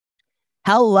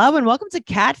Hello and welcome to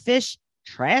Catfish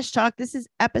Trash Talk. This is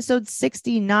episode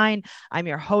 69. I'm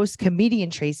your host, comedian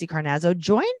Tracy Carnazzo,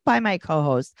 joined by my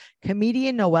co-host,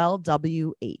 comedian Noelle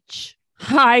W.H.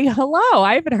 Hi, hello.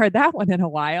 I haven't heard that one in a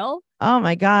while. Oh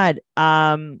my God.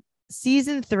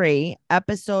 Season 3,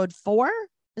 episode 4.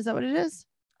 Is that what it is?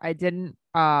 I didn't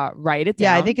write it down.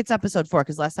 Yeah, I think it's episode 4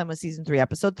 because last time was season 3,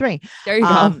 episode 3. There you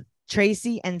go.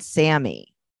 Tracy and Sammy.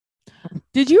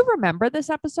 Did you remember this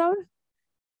episode?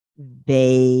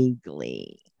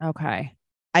 Vaguely. Okay.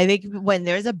 I think when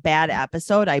there's a bad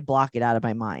episode, I block it out of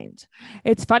my mind.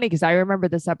 It's funny because I remember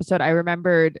this episode. I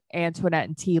remembered Antoinette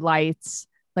and Tea Lights.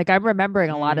 Like I'm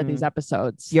remembering a lot of these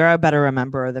episodes. You're a better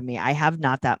rememberer than me. I have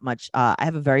not that much. I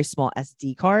have a very small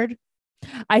SD card.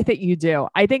 I think you do.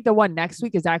 I think the one next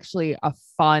week is actually a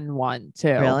fun one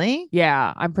too. Really?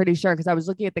 Yeah, I'm pretty sure because I was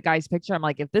looking at the guy's picture. I'm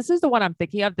like, if this is the one I'm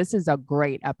thinking of, this is a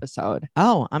great episode.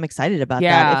 Oh, I'm excited about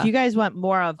that. If you guys want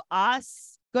more of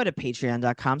us, go to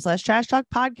patreon.com/trash talk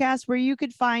podcast, where you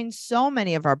could find so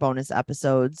many of our bonus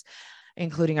episodes,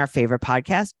 including our favorite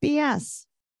podcast, BS.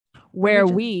 Where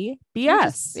we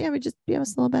BS. We just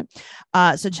BS a little bit.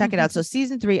 So check it out. So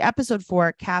season 3, episode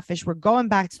 4, Catfish. We're going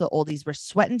back to the oldies. We're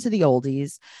sweating to the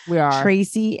oldies. We are.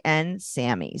 Tracy and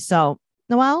Sammy. So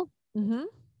Noelle,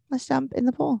 let's jump in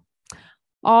the pool.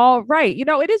 All right. You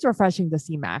know, it is refreshing to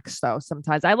see Max, though.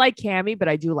 Sometimes I like Cammy, but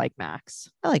I do like Max.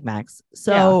 I like Max.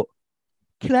 So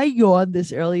can I yawn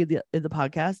this early in the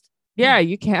podcast? Yeah,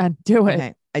 you can do it.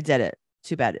 Okay, I did it.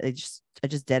 Too bad. I just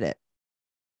did it.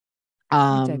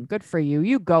 Good for you.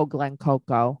 You go, Glenn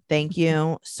Coco. Thank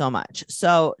you so much.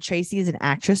 So Tracy is an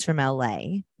actress from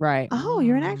LA. Right. Oh,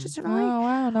 you're an actress from LA. Oh,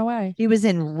 wow. No way. She was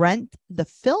in Rent, the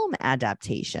film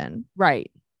adaptation. Right.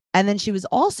 And then she was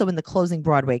also in the closing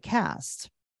Broadway cast.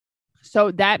 So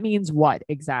that means what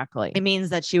exactly? It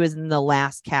means that she was in the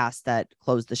last cast that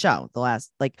closed the show. The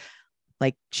last, like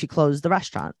she closed the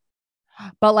restaurant.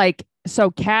 But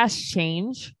so cast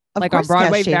change Of on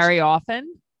Broadway very often.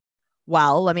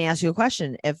 Well, let me ask you a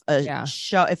question. If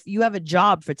if you have a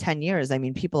job for 10 years, I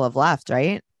mean, people have left,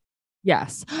 right?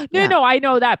 Yes. No, I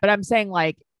know that. But I'm saying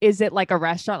is it like a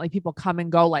restaurant? Like people come and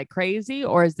go like crazy?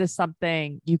 Or is this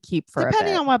something you keep for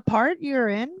depending on what part you're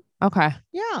in? Okay.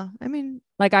 Yeah. I mean,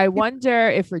 I wonder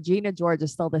if Regina George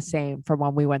is still the same from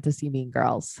when we went to see Mean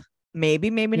Girls. Maybe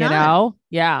not. You know?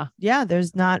 Yeah. Yeah.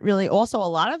 There's not really. Also, a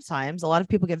lot of times, a lot of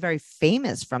people get very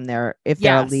famous from they're a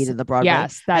lead in the Broadway.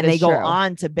 Yes, and they go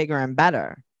on to bigger and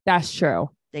better. That's true.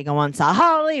 They go on to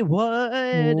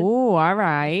Hollywood. Ooh, all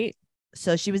right.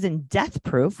 So she was in Death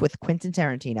Proof with Quentin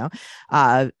Tarantino.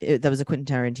 That was a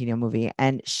Quentin Tarantino movie.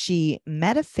 And she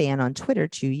met a fan on Twitter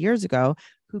 2 years ago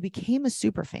who became a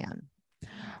super fan.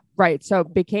 Right. So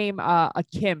became a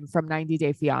Kim from 90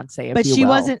 Day Fiance. But she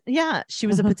wasn't. Yeah, she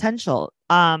was a potential.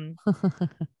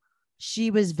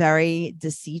 She was very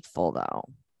deceitful, though.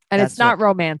 And it's not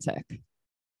romantic.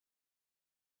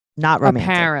 Not romantic.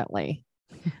 Apparently.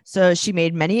 So she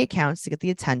made many accounts to get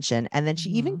the attention. And then she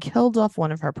even killed off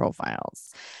one of her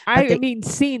profiles. I mean,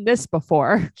 seen this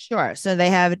before. Sure. So they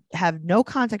have no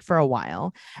contact for a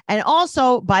while. And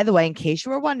also, by the way, in case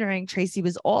you were wondering, Tracy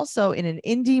was also in an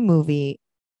indie movie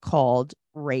called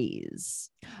Raise.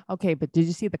 Okay, but did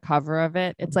you see the cover of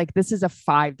it? It's like, this is a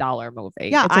 $5 movie.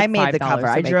 Yeah, I made the cover.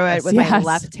 I drew it with my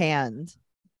left hand.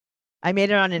 I made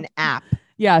it on an app.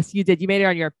 Yes, you did. You made it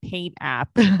on your Paint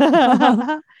app.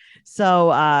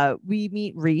 So we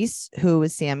meet Reese, who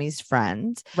is Sammy's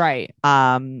friend. Right.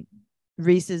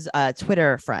 Reese's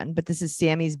Twitter friend, but this is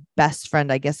Sammy's best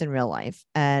friend, I guess, in real life.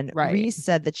 And Reese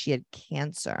said that she had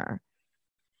cancer.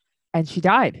 And she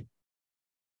died.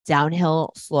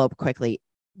 Downhill slope quickly.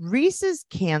 Reese's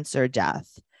cancer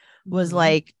death was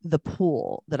like the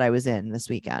pool that I was in this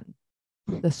weekend.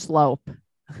 The slope.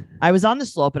 I was on the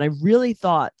slope and I really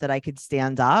thought that I could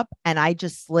stand up, and I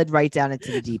just slid right down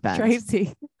into the deep end.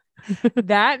 Tracy,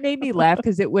 that made me laugh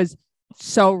because it was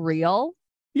so real.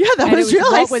 Yeah, that was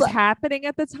real. What was happening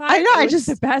at the time? I know. It was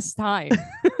the best time.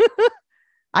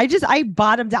 I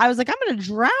bottomed. I was like, I'm going to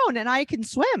drown and I can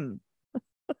swim.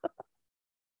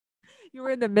 You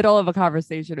were in the middle of a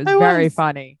conversation. It was very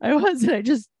funny. I was.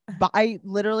 I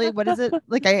literally, what is it?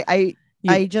 Like I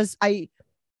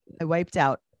wiped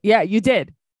out. Yeah, you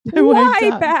did.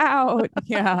 Wipe out.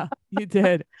 Yeah, you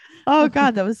did. Oh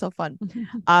God, that was so fun.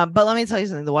 But let me tell you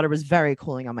something. The water was very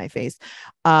cooling on my face.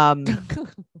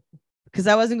 Because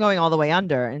I wasn't going all the way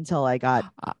under until I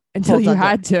got until you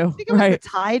had to. I think it was the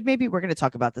tide. Maybe we're going to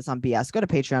talk about this on BS. Go to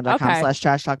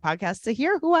patreon.com/trash talk podcast to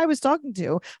hear who I was talking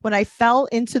to when I fell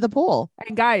into the pool.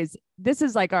 And guys, this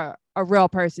is like a a real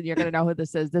person, you're gonna know who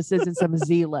this is. This isn't some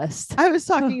Z list. I was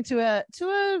talking to a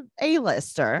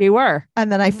A-lister. You were.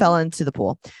 And then I fell into the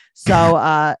pool.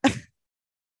 So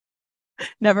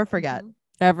never forget.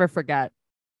 Never forget.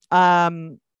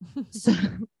 So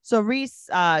Reese,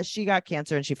 she got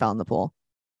cancer and she fell in the pool.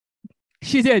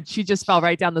 She did. She just fell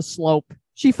right down the slope.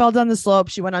 She fell down the slope.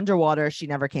 She went underwater. She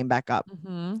never came back up.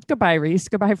 Goodbye, Reese.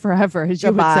 Goodbye forever, as you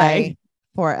would Goodbye say.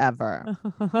 forever.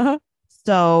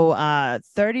 So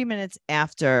 30 minutes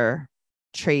after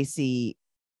Tracy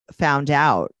found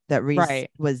out that Reese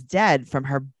was dead from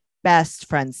her best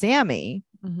friend, Sammy,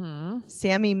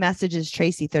 Sammy messages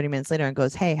Tracy 30 minutes later and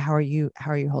goes, "Hey, how are you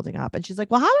holding up?" And she's like,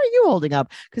 "Well, how are you holding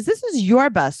up? Because this is your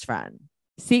best friend."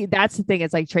 See, that's the thing.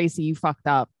 It's like, Tracy, you fucked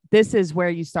up. This is where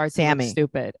you start to look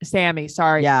stupid. Sammy,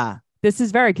 sorry. Yeah. This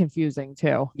is very confusing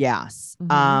too. Yes.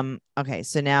 Okay.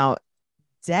 So now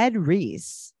dead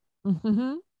Reese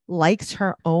likes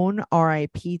her own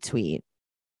RIP tweet.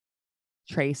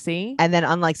 Tracy. And then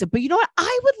unlikes it. But you know what?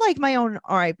 I would like my own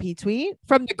RIP tweet.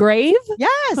 From the grave?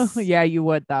 Yes. Yeah, you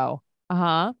would though.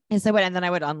 Yes, I would. And then I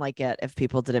would unlike it if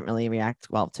people didn't really react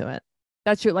well to it.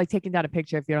 That's true. Like taking down a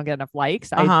picture if you don't get enough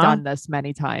likes. I've done this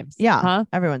many times. Yeah.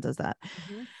 Everyone does that.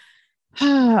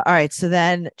 All right. So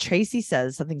then Tracy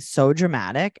says something so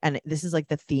dramatic. And this is like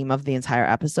the theme of the entire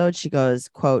episode. She goes,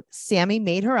 quote, "Sammy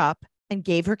made her up and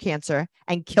gave her cancer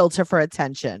and killed her for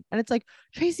attention." And it's like,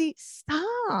 Tracy,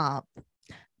 stop.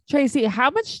 Tracy,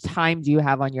 how much time do you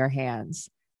have on your hands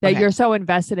that you're so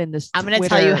invested in this? I'm going to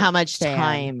tell you how much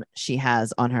time she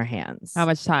has on her hands. How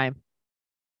much time?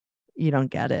 You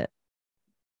don't get it.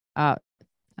 You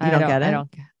don't get it?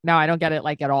 I don't get it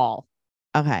like at all.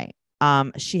 Okay.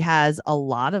 She has a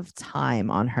lot of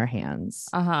time on her hands.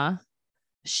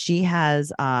 She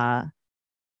has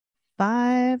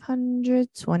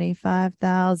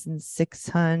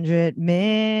 525,600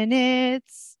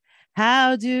 minutes.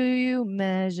 How do you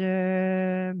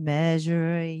measure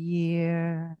a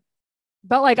year?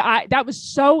 But like that was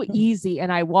so easy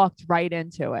and I walked right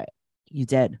into it. You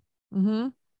did.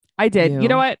 I did. You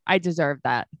know what? I deserved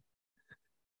that.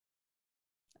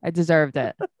 I deserved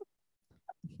it.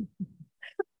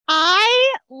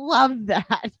 I love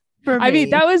that. I mean,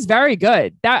 that was very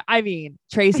good.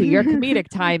 Tracy, your comedic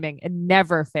timing, it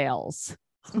never fails.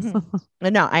 No,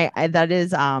 that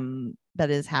is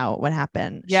what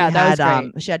happened. Yeah, that was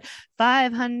great. She had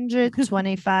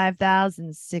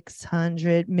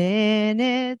 525,600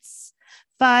 minutes,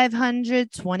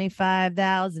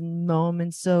 525,000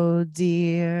 moments so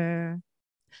dear.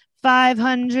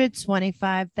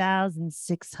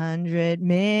 525,600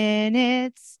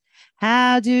 minutes.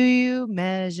 How do you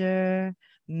measure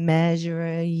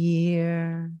a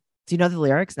year? Do you know the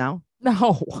lyrics now?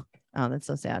 No. Oh, that's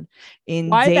so sad.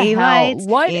 In daylights,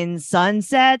 in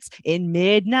sunsets, in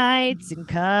midnights, in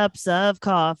cups of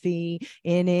coffee,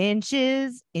 in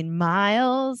inches, in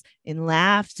miles, in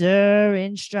laughter,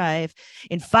 in strife,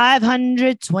 in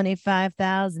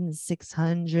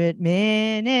 525,600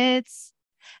 minutes.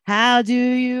 How do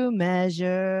you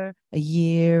measure a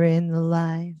year in the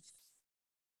life?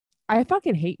 I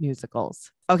fucking hate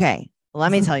musicals. Okay,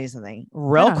 let me tell you something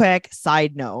real quick.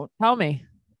 Side note. Tell me.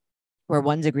 We're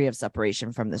 1 degree of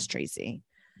separation from this Tracy,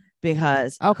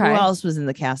 because who else was in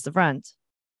the cast of Rent?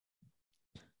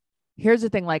 Here's the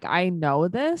thing. Like, I know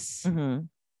this,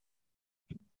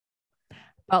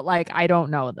 but like, I don't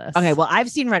know this. Okay. Well,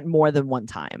 I've seen Rent more than one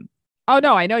time. Oh,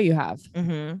 no, I know you have.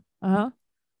 The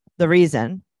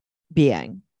reason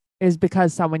being is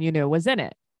because someone you knew was in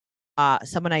it.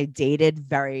 Someone I dated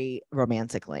very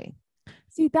romantically.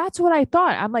 See, that's what I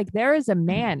thought. I'm like, there is a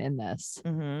man in this.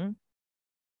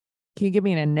 Can you give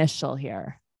me an initial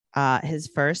here? His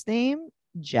first name,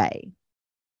 Jay.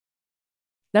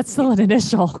 That's still an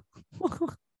initial.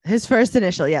 His first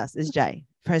initial, yes, is Jay.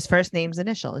 His first name's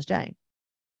initial is Jay.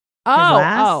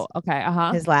 Okay.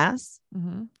 His last,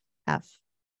 F.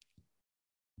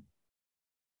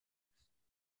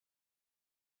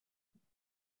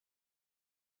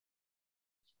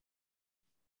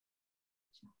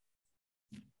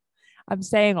 I'm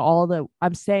saying all the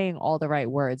right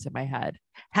words in my head.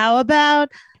 How about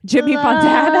Jimmy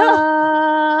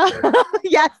Fontana?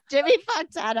 Yes, Jimmy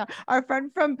Fontana, our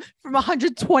friend from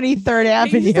 123rd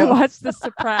Avenue. Used to watch The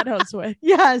Sopranos with.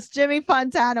 Yes, Jimmy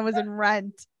Fontana was in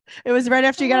Rent. It was right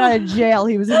after he got out of jail.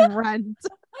 He was in Rent.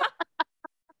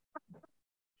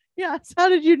 Yes. How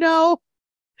did you know?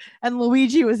 And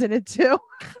Luigi was in it too.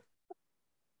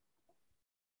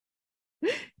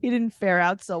 He didn't fare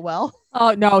out so well.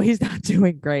 Oh no, he's not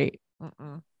doing great.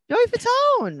 Joey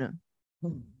Fatone.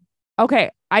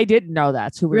 Okay, I didn't know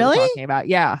that's who we were talking about.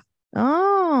 Yeah.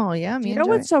 Oh yeah. You know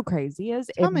what's so crazy is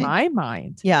in my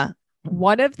mind. Yeah.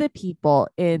 one of the people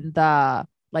in the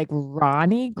like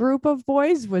Ronnie group of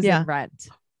boys was in Rent.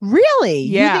 Really?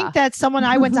 Yeah. You think that someone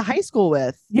I went to high school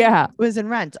with was in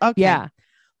Rent? Okay. Yeah.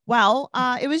 Well,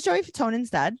 it was Joey Fatone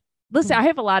instead. Listen, I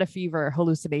have a lot of fever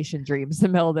hallucination dreams in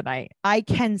the middle of the night. I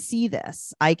can see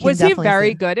this. I can. Was he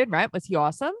very good in Rent? Was he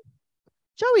awesome?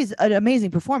 Joey's an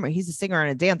amazing performer. He's a singer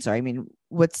and a dancer. I mean,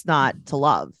 what's not to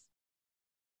love?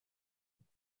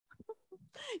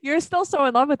 You're still so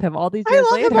in love with him all these years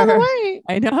later. Him all the way.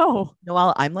 I know.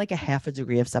 Noelle, I'm like a half a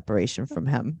degree of separation from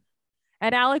him.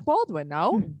 And Alec Baldwin,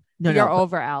 no? No, you're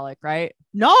over Alec, right?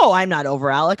 No, I'm not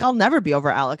over Alec. I'll never be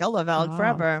over Alec. I'll love Alec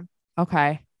forever.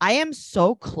 Okay. I am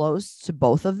so close to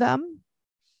both of them.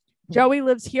 Joey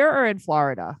lives here or in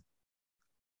Florida?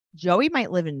 Joey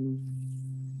might live in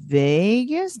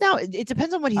Vegas now. It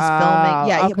depends on what he's filming.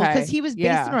 Yeah, because he was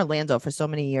based in Orlando for so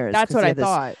many years. That's what I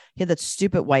thought. He had that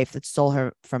stupid wife that stole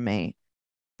her from me,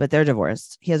 but they're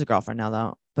divorced. He has a girlfriend now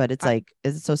though. But it's like,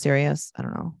 is it so serious? I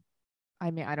don't know. I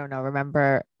mean, I don't know.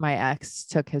 Remember, my ex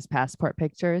took his passport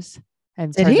pictures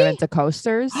and turned them into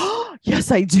coasters.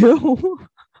 Yes, I do.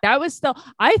 That was still,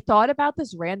 I thought about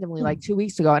this randomly like 2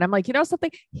 weeks ago. And I'm like, you know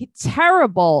something?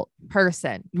 Terrible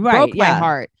person. Broke my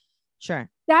heart. Sure.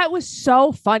 That was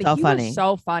so funny. So he funny. was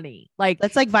so funny. Like,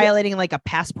 that's like violating like a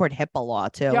passport HIPAA law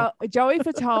too. Joey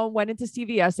Fatone went into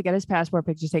CVS to get his passport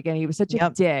pictures taken. He was such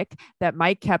a dick that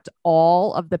Mike kept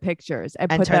all of the pictures and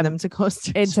put them into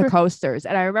coasters.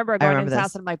 And I remember going to his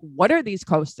house and I'm like, what are these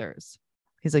coasters?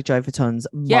 He's like Joey Fatone's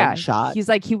mugshot. He's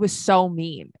like, he was so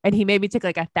mean. And he made me take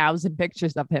like 1,000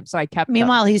 pictures of him. So I kept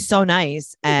Meanwhile, he's so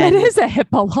nice. And it is a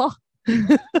HIPAA law.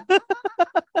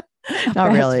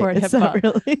 Not really. It's not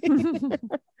really.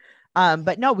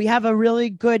 But no, we have a really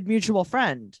good mutual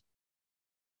friend.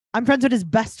 I'm friends with his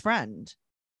best friend.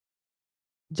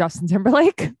 Justin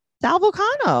Timberlake? Sal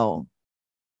Vulcano.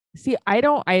 See, I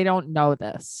don't know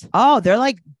this. Oh, they're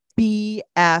like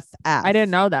BFF. I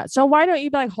didn't know that. So why don't you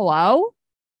be like, hello?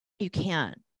 You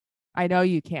can't. I know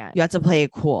you can't. You have to play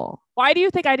it cool. Why do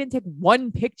you think I didn't take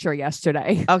one picture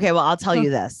yesterday? Okay, well, I'll tell you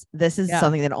this. This is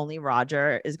something that only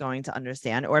Roger is going to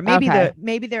understand. Or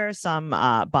maybe there are some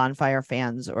Bonfire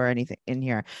fans or anything in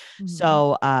here. Mm-hmm.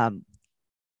 So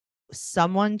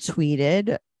someone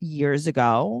tweeted years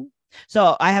ago.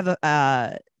 So I have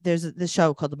there's this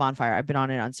show called The Bonfire. I've been on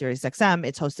it on Sirius XM.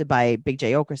 It's hosted by Big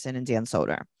J Okerson and Dan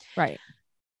Soder. Right.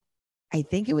 I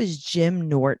think it was Jim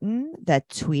Norton that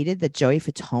tweeted that Joey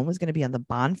Fatone was going to be on The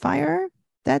Bonfire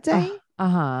that day.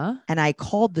 And I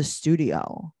called the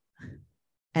studio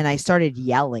and I started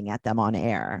yelling at them on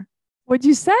air. What'd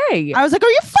you say? I was like, are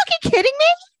you fucking kidding me?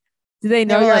 Do they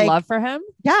know your love for him?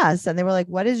 Yes. And they were like,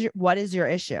 what is your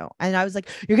issue? And I was like,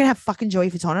 you're going to have fucking Joey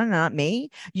Fatone on, not me.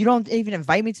 You don't even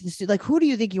invite me to the studio. Like, who do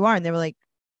you think you are? And they were like,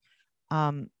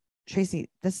 Tracy,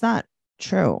 that's not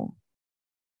true.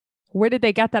 Where did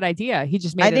they get that idea? He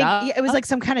just made it up? It was like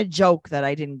some kind of joke that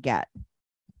I didn't get.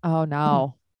 Oh,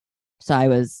 no. So I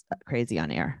was crazy on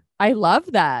air. I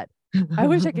love that. I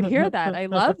wish I could hear that. I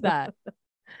love that.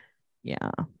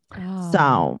 Yeah. Oh.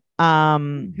 So,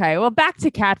 okay. Well, back to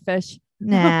Catfish.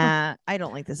 Nah, I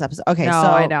don't like this episode. Okay. No, so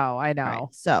I know. Right,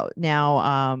 so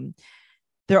now,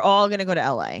 they're all going to go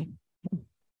to LA.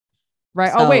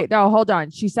 Right. So, wait, no, hold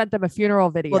on. She sent them a funeral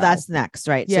video. Well, that's next,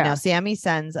 right? Yeah. So now Sammy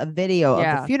sends a video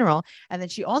of the funeral, and then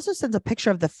she also sends a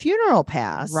picture of the funeral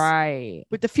pass, right,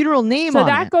 with the funeral name on it. So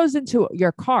that goes into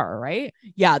your car, right?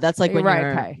 Yeah, that's like when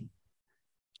you're okay.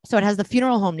 So it has the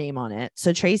funeral home name on it.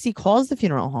 So Tracy calls the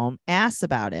funeral home, asks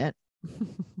about it.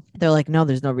 They're like, no,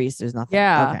 there's no Reese, there's nothing.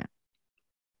 Yeah. Okay.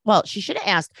 Well, she should have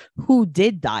asked who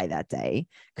did die that day,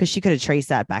 because she could have traced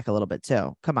that back a little bit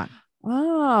too. Come on.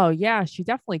 Oh, yeah, she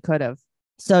definitely could have.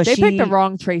 So they picked the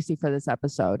wrong Tracy for this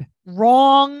episode.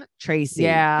 Wrong Tracy.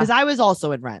 Yeah. Because I was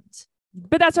also in Rent.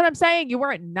 But that's what I'm saying. You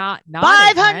weren't not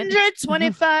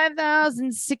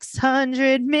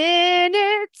 525,600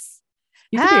 minutes.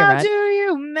 How do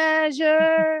you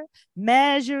measure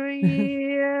a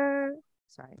year?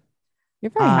 Sorry.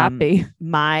 You're very happy.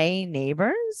 My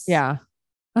neighbors? Yeah.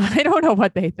 I don't know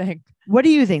what they think. What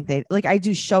do you think they like? I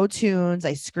do show tunes.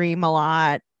 I scream a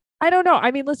lot. I don't know. I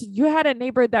mean, listen, you had a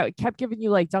neighbor that kept giving you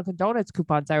like Dunkin' Donuts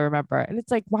coupons, I remember. And it's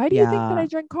like, why do you think that I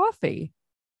drink coffee?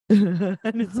 And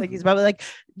it's like, he's probably like,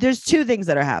 there's two things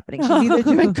that are happening. She's either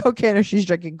doing cocaine or she's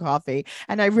drinking coffee.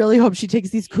 And I really hope she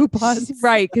takes these coupons.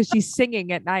 Right. Because she's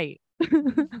singing at night.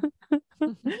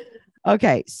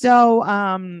 Okay. So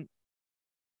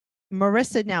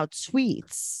Marissa now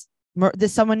tweets.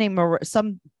 There's someone named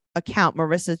some account.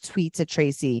 Marissa tweets at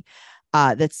Tracy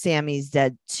that Sammy's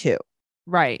dead too.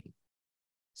 Right.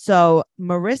 So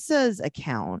Marissa's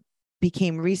account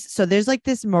became Reese. So there's like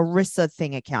this Marissa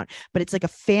thing account, but it's like a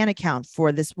fan account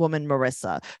for this woman,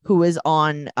 Marissa, who is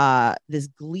on this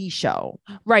Glee show.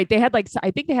 Right. They had like,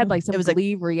 I think they had like some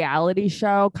Glee reality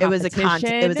show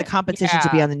competition. It was a competition to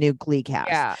be on the new Glee cast.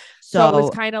 Yeah. So it was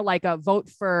kind of like a vote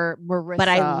for Marissa. But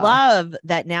I love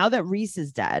that now that Reese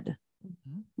is dead,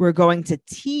 we're going to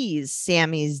tease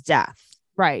Sammy's death.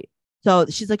 Right. So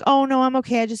she's like, oh, no, I'm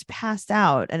okay. I just passed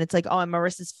out. And it's like, oh, and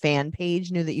Marissa's fan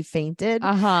page knew that you fainted.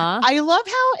 I love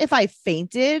how if I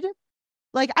fainted,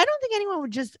 like, I don't think anyone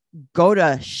would just go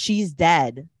to she's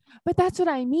dead. But that's what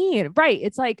I mean. Right.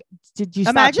 It's like, did you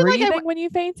stop breathing when you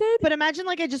fainted? But imagine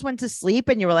like I just went to sleep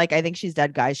and you were like, I think she's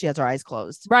dead, guys. She has her eyes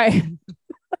closed. Right.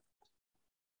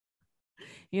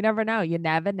 You never know. You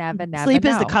never Sleep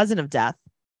is the cousin of death.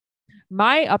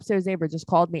 My upstairs neighbor just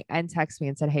called me and texted me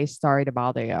and said, hey, sorry to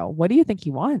bother you. What do you think he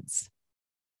wants?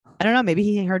 I don't know. Maybe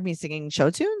he heard me singing show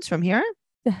tunes from here.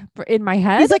 In my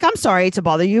head? He's like, I'm sorry to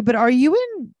bother you, but are you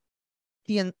in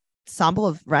the ensemble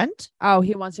of Rent? Oh,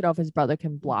 he wants to know if his brother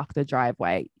can block the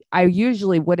driveway. I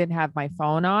usually wouldn't have my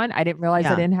phone on. I didn't realize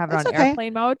I didn't have it on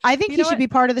airplane mode. I think he should be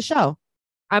part of the show.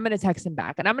 I'm going to text him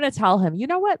back and I'm going to tell him, you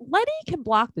know what? Letty can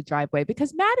block the driveway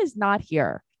because Matt is not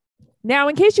here. Now,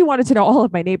 in case you wanted to know all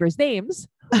of my neighbors' names,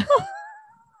 you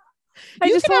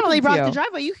can not only block the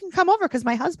driveway, you can come over because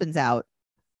my husband's out.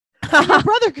 And your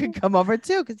brother could come over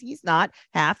too because he's not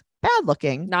half bad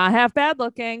looking. Not half bad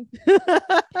looking.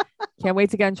 Can't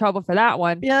wait to get in trouble for that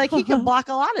one. Yeah, like he can block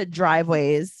a lot of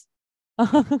driveways.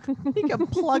 He can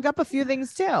plug up a few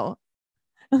things too.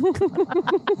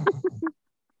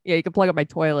 Yeah, you can plug up my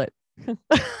toilet.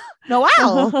 No,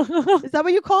 wow. Is that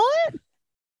what you call it?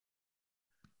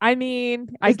 I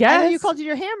mean, I guess you called it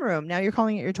your ham room. Now you're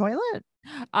calling it your toilet.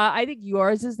 I think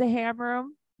yours is the ham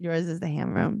room. Yours is the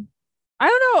ham room. I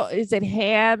don't know. Is it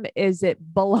ham? Is it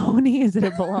bologna? Is it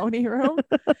a bologna room?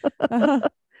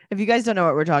 If you guys don't know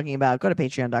what we're talking about, go to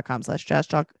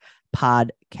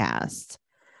patreon.com/trashtalkpodcast.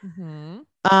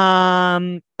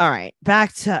 All right.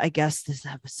 Back to, I guess, this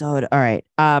episode. All right.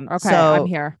 Okay, so I'm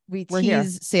here. We're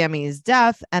tease Sammy's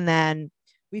death, and then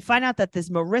we find out that this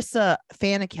Marissa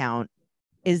fan account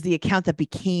is the account that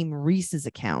became Reese's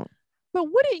account.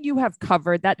 But wouldn't you have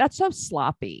covered that? That's so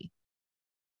sloppy.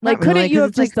 Like, couldn't you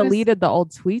have just deleted the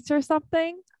old tweets or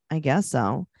something? I guess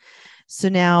so. So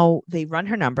now they run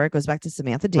her number. It goes back to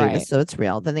Samantha Davis. So it's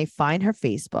real. Then they find her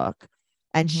Facebook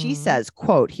and she says,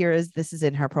 quote, this is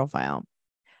in her profile.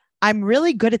 I'm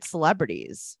really good at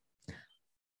celebrities.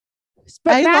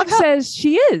 But Max says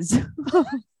she is.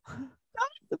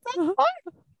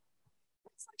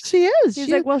 She is. He's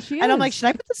like, well, she is. And I'm like, should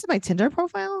I put this in my Tinder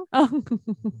profile? I'm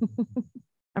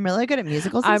really good at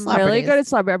musicals. I'm really good at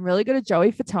celebrity. I'm really good at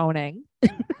Joey Fatoning.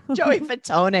 Joey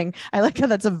Fatoning. I like how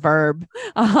that's a verb.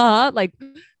 Like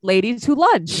ladies who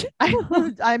lunch.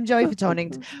 I'm Joey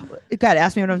Fatoning. God,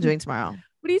 ask me what I'm doing tomorrow.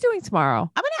 What are you doing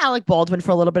tomorrow? I'm going to Alec Baldwin for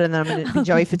a little bit, and then I'm going to be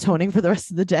Joey Fatoning for the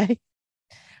rest of the day.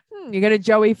 You're going to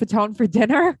Joey Fatone for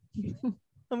dinner?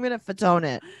 I'm going to Fatone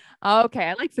it. Okay,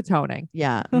 I like Fatoning.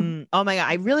 Yeah. Oh my God.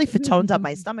 I really Fatoned up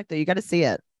my stomach though. You got to see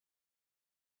it.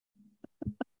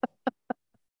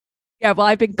 Yeah, well,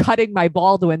 I've been cutting my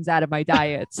Baldwins out of my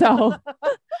diet. So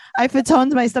I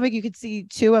Fatoned my stomach. You could see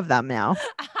 2 of them now.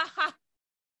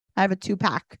 I have a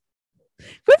 2-pack.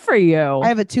 Good for you. I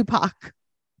have a 2-pack.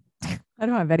 I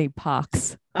don't have any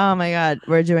pox. Oh my God.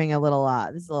 We're doing a little,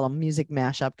 this is a little music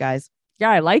mashup, guys.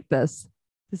 Yeah, I like this.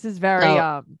 This is very,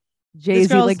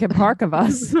 Jay-Z Linkin Park of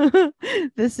us.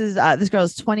 This girl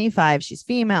is 25. She's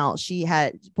female. She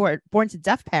had born to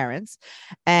deaf parents.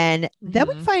 And then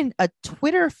we find a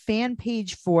Twitter fan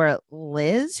page for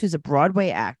Liz, who's a Broadway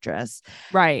actress.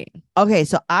 Right. Okay.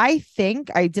 So I think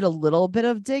I did a little bit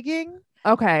of digging.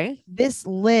 Okay. This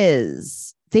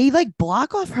Liz, they like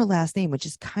block off her last name, which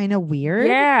is kind of weird.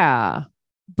 Yeah.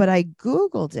 But I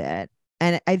Googled it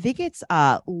and I think it's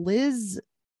Liz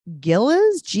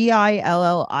Gillies, Gillies.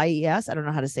 I don't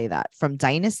know how to say that. From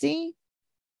Dynasty.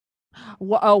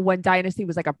 When Dynasty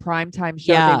was like a primetime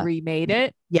show, they remade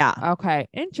it. Yeah. Okay.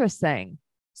 Interesting.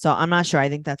 So I'm not sure. I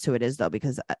think that's who it is though,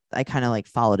 because I kind of like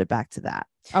followed it back to that.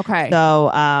 Okay.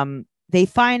 So they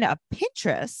find a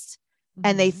Pinterest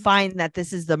and they find that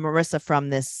this is the Marissa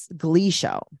from this Glee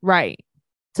show. Right.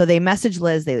 So they message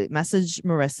Liz. They message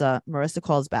Marissa. Marissa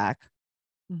calls back.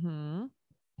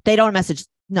 They don't message.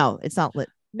 No, it's not lit.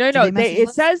 No, it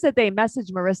says that they message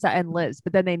Marissa and Liz,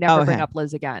 but then they never bring up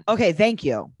Liz again. Okay, thank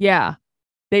you. Yeah.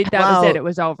 That was it. It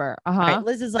was over. Right.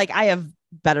 Liz is like, I have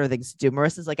better things to do.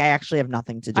 Marissa's like, I actually have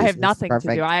nothing to do. I have nothing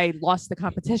to do. I lost the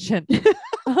competition.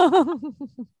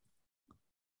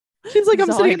 She's like, That's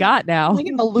I'm all I sitting got now.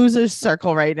 in the loser's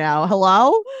circle right now.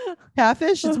 Hello,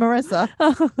 Catfish. It's Marissa.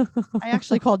 I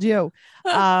actually called you.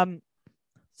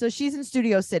 So she's in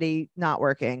Studio City, not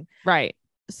working. Right.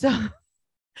 So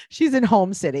she's in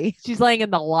Home City. She's laying in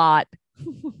the lot.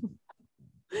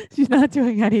 She's not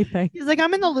doing anything. He's like,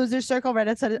 I'm in the loser's circle right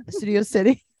outside Studio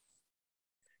City.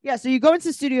 Yeah, so you go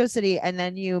into Studio City and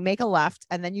then you make a left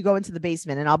and then you go into the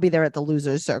basement and I'll be there at the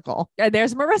loser's circle. And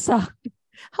there's Marissa.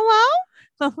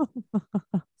 Hello?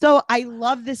 So I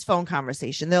love this phone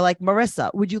conversation. They're like,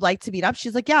 Marissa, would you like to meet up?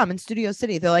 She's like, yeah, I'm in Studio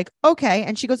City. They're like, okay.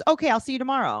 And she goes, okay, I'll see you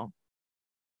tomorrow.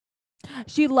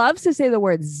 She loves to say the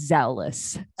word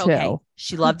zealous too. Okay.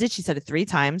 She loved it. She said it 3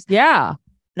 times. Yeah.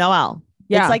 Noelle.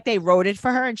 Yeah. It's like they wrote it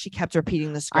for her and she kept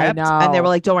repeating the script. I know. And they were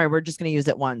like, don't worry, we're just going to use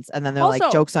it once. And then they're Also,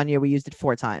 like, joke's on you. We used it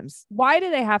 4 times. Why do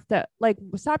they have to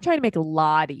stop trying to make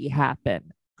Lottie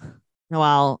happen?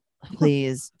 Noelle,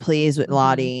 please with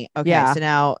Lottie. Okay. Yeah. So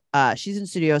now she's in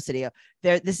Studio City.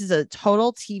 This is a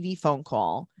total TV phone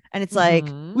call. And it's like,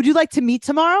 would you like to meet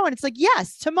tomorrow? And it's like,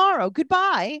 yes, tomorrow.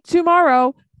 Goodbye.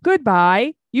 Tomorrow.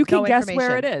 Goodbye. You can guess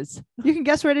where it information. is. You can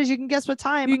guess where it is. You can guess what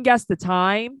time. You can guess the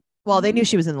time. Well, they knew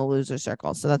she was in the loser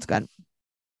circle, so that's good.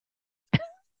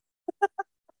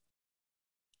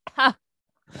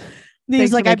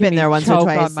 He's like, I've been there once or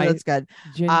twice, so that's good.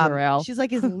 Ginger ale. She's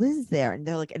like, is Liz there? And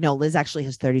they're like, no, Liz actually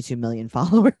has 32 million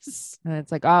followers. And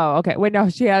it's like, oh, okay. Wait,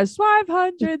 no, she has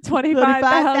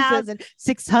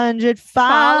 525,600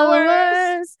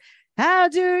 followers. How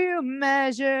do you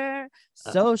measure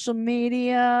social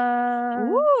media?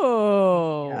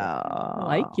 Ooh, I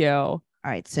like you. All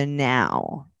right, so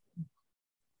now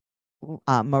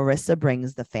Marissa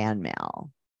brings the fan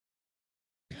mail.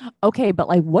 Okay, but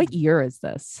like, what year is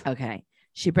this? Okay,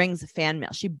 she brings fan mail.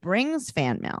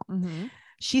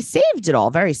 She saved it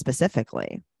all very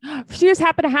specifically. She just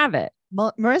happened to have it.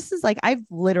 Marissa's like, I've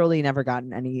literally never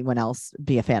gotten anyone else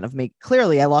be a fan of me.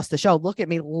 Clearly, I lost the show. Look at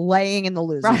me laying in the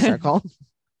loser circle.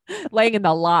 Laying in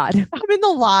the lot. I'm in the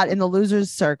lot in the loser's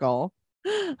circle.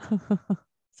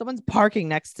 Someone's parking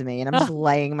next to me and I'm just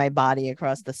laying my body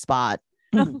across the spot.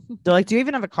 They're like, do you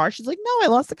even have a car? She's like, no, I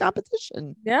lost the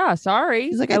competition. Yeah, sorry.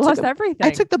 She's like, I lost everything.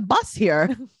 I took the bus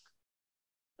here.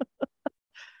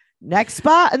 Next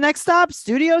stop,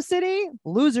 Studio City,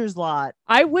 loser's lot.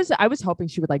 I was hoping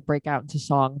she would like break out into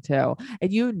song too.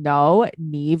 And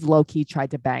Neve low-key tried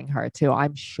to bang her too,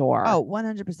 I'm sure. Oh,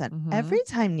 100%. Every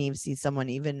time Neve sees someone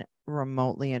even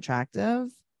remotely attractive,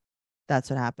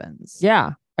 that's what happens.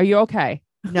 Yeah. Are you okay?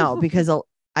 No, because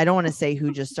I don't want to say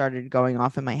who just started going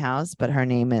off in my house, but her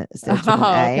name starts with an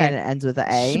A and it ends with an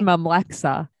A.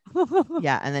 Shmamlexa.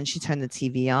 Yeah. And then she turned the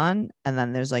TV on and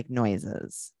then there's like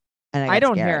noises. And I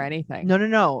don't scared. hear anything.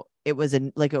 No. It was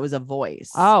a voice.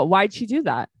 Oh, why'd she do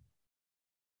that?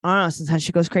 I don't know. Sometimes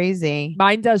she goes crazy.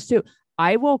 Mine does too.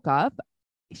 I woke up.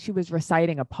 She was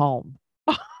reciting a poem.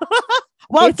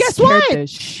 Well, guess what? The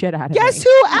shit out of Guess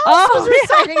me. who else was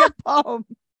reciting a poem?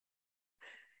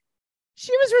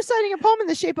 She was reciting a poem in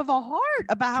the shape of a heart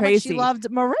about how much she loved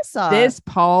Marissa. This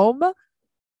poem.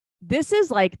 This is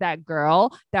like that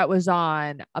girl that was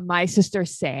on My Sister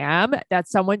Sam, that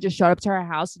someone just showed up to her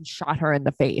house and shot her in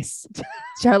the face.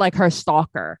 Like her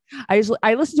stalker. I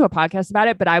listened to a podcast about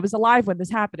it, but I was alive when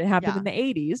this happened. It happened in the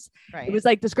 80s. Right. It was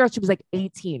like this girl, she was like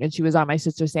 18 and she was on My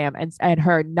Sister Sam, and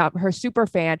her super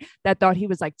fan that thought he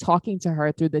was like talking to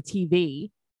her through the TV.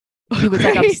 He was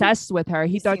like obsessed with her.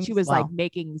 He thought she was like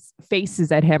making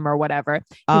faces at him or whatever.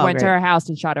 He went to her house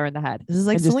and shot her in the head. This is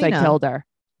like and just Selena. like killed her.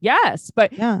 Yes,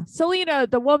 but yeah, Selena,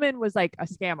 the woman, was like a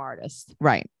scam artist.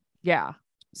 Right. Yeah.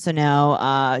 So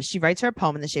now she writes her a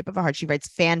poem in the shape of a heart. She writes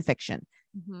fan fiction.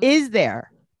 Is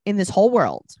there in this whole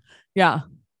world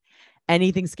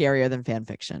anything scarier than fan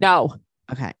fiction? No.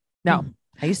 Okay. No.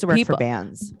 I used to work for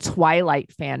bands.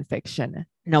 Twilight fan fiction.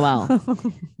 Noelle.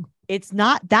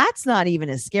 That's not even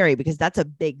as scary because that's a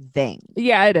big thing.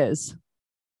 Yeah, it is.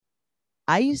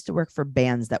 I used to work for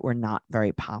bands that were not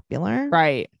very popular.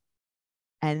 Right.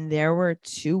 And there were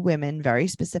 2 women very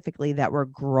specifically that were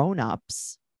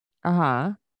grown-ups.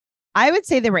 Uh-huh. I would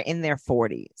say they were in their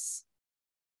 40s.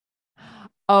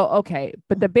 Oh, okay.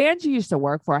 But the bands you used to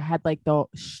work for had like the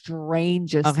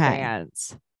strangest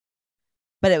fans.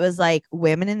 But it was like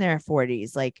women in their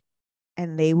 40s, like,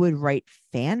 and they would write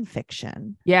fan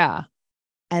fiction. Yeah.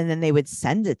 And then they would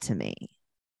send it to me.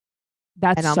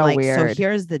 That's and I'm so like, weird. So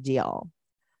here's the deal.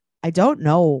 I don't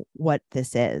know what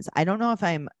this is. I don't know if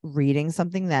I'm reading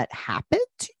something that happened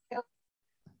to you.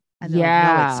 And they're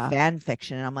like, no, it's fan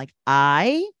fiction. And I'm like,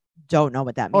 I don't know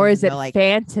what that means. Or is it like,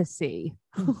 fantasy?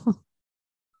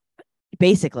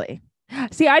 Basically.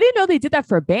 See, I didn't know they did that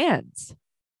for bands.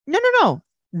 No.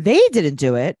 They didn't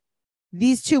do it.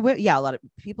 these two, yeah, a lot of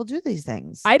people do these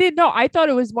things. I didn't know. I thought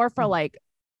it was more for like,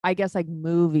 I guess like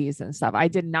movies and stuff. I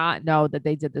did not know that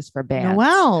they did this for bands.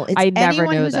 Noelle. It's I never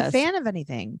anyone knew who's this. a fan of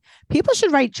anything. People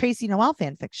should write Tracy Noelle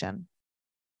fan fiction.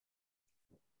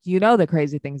 You know the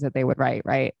crazy things that they would write,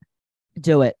 right?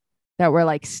 Do it. That we're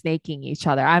like snaking each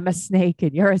other. I'm a snake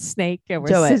and you're a snake and we're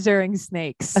Do it. scissoring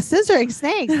snakes. A scissoring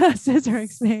snake.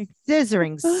 Scissoring snakes.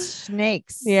 Scissoring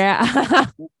snakes. Yeah.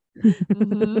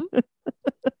 Mhm.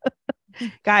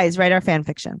 Guys, write our fan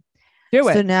fiction. Do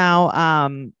it. So now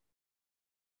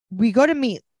we go to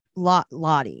meet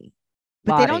Lottie.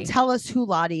 But they don't tell us who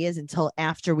Lottie is until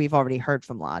after we've already heard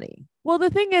from Lottie. Well, the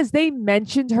thing is, they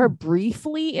mentioned her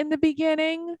briefly in the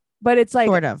beginning, but it's like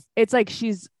sort of. It's like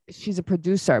she's a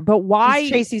producer. But why? She's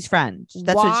Tracy's friend.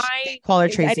 That's why what they call her.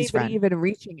 Is Tracy's anybody friend. even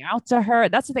reaching out to her?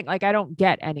 That's the thing. Like, I don't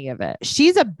get any of it.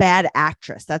 She's a bad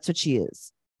actress. That's what she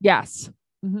is. Yes.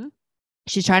 Mm-hmm.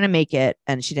 She's trying to make it,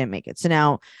 and she didn't make it. So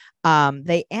now,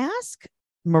 they ask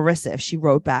Marissa if she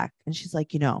wrote back, and she's like,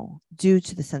 due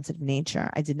to the sensitive nature,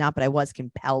 I did not, but I was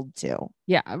compelled to.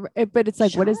 Yeah, but it's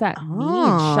like, what does that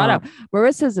mean? Shut up.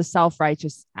 Marissa's a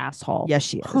self-righteous asshole. Yes,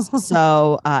 she is.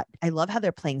 So I love how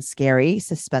they're playing scary,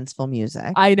 suspenseful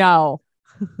music. I know.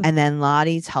 And then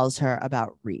Lottie tells her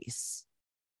about Reese.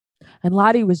 And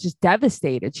Lottie was just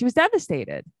devastated. She was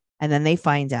devastated. And then they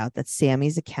find out that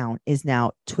Sammy's account is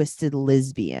now Twisted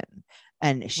Lesbian.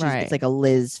 And it's like a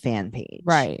Liz fan page.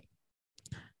 Right.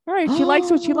 All right. She likes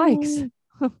what she likes.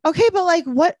 Okay, but like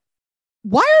what?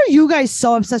 Why are you guys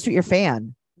so obsessed with your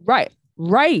fan? Right.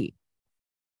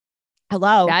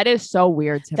 Hello. That is so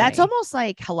weird to me. That's almost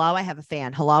like, hello, I have a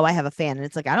fan. Hello, I have a fan. And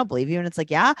it's like, I don't believe you. And it's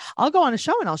like, yeah, I'll go on a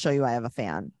show and I'll show you I have a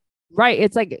fan. Right.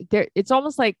 It's like, it's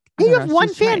almost like, hey, you have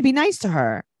one fan. Be nice to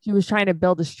her. She was trying to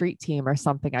build a street team or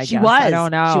something, I guess. She was. I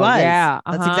don't know. She was. Yeah.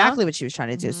 That's exactly what she was trying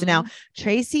to do. Mm-hmm. So now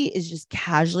Tracy is just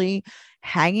casually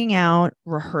hanging out,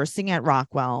 rehearsing at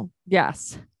Rockwell.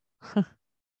 Yes.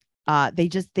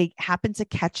 They happen to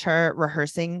catch her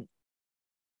rehearsing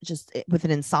just with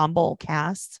an ensemble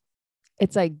cast.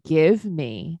 It's like, give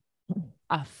me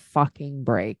a fucking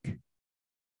break.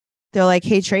 They're like,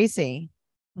 hey, Tracy.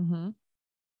 Mm-hmm.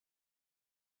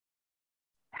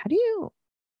 How do you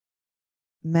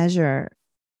measure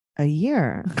a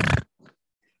year?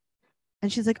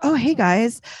 And she's like, oh, hey,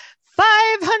 guys.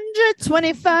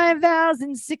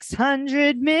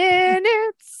 525,600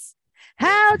 minutes.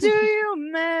 How do you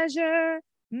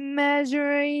measure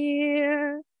a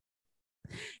year?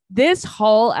 This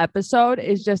whole episode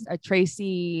is just a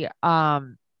Tracy. I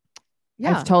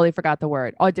totally forgot the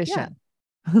word. Audition.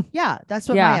 Yeah, that's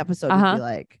what my episode would be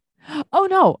like. Oh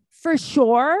no, for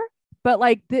sure. But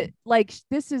like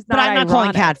this is not. But I'm not ironic.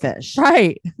 calling catfish.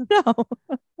 Right. No.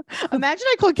 Imagine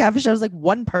I called catfish. I was like,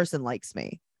 one person likes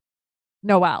me.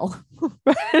 Noelle.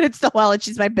 And it's Noelle, and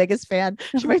she's my biggest fan.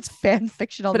 She writes fan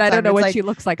fiction all the time. But I don't know what she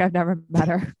looks like. I've never met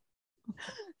her.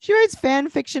 She writes fan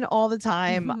fiction all the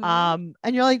time. Mm-hmm.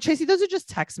 And you're like, Tracy, those are just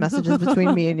text messages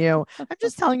between me and you. I'm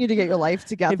just telling you to get your life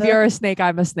together. If you're a snake,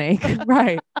 I'm a snake.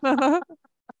 Right.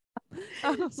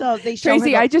 So they show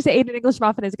Tracy, I just ate an English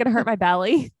muffin. It's going to hurt my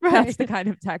belly. Right. That's the kind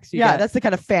of text you get. That's the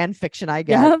kind of fan fiction I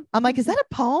get. Yeah. I'm like, is that a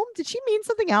poem? Did she mean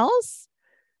something else?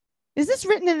 Is this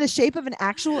written in the shape of an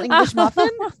actual English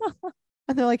muffin?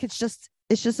 And they're like, it's just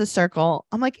a circle.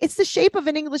 I'm like, it's the shape of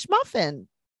an English muffin.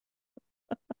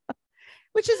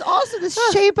 Which is also the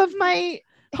shape of my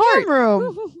hand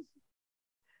room.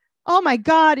 Oh my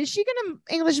God. Is she going to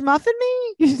English muffin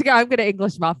me? I'm going to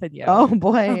English muffin you. Oh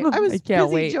boy. I was can't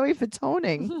busy wait. Joey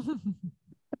Fatoning.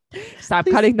 Stop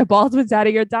cutting the Baldwins out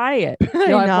of your diet. I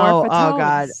know. Oh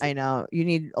God. I know. You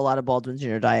need a lot of Baldwins in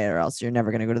your diet or else you're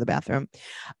never going to go to the bathroom.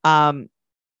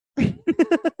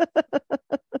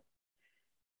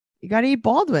 You got to eat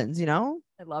Baldwins, I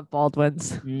love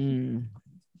Baldwins.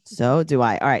 So do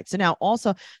I. All right. So now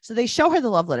also, they show her the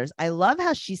love letters. I love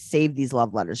how she saved these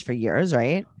love letters for years,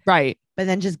 right? Right. But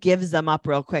then just gives them up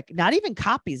real quick. Not even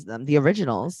copies them, the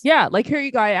originals. Yeah. Like, here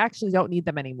you go. I actually don't need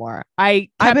them anymore. I've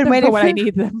been waiting for what I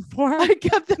need them for. I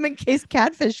kept them in case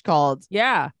catfish called.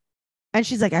 Yeah. And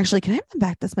she's like, actually, can I have them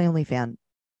back? That's my only fan.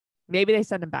 Maybe they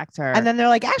send them back to her. And then they're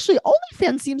like, actually,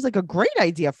 OnlyFans seems like a great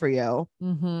idea for you.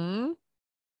 Mm-hmm.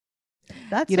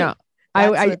 That's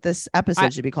what this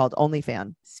episode should be called,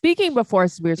 OnlyFan. Speaking before,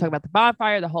 we were talking about the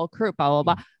bonfire, the whole crew, blah,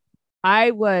 blah, blah.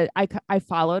 I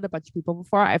followed a bunch of people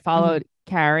before. I followed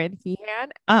Karen Feehan,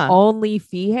 Only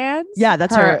Feehans. Yeah,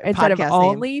 that's her instead of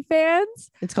OnlyFans.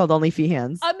 It's called Only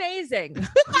Feehans. Amazing.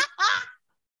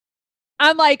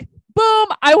 I'm like, boom,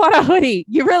 I want a hoodie.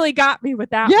 You really got me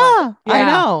with that one. Yeah, I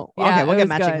know. Yeah, okay, we'll get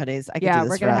matching hoodies. I can do this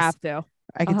we're going to have to.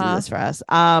 I can do this for us.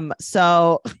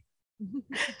 So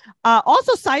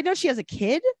Also, side note, she has a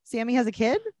kid. Sammy has a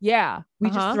kid. Yeah. We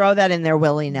just throw that in there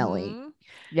willy-nilly. Mhm.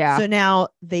 Yeah. So now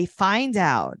they find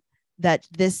out that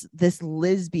this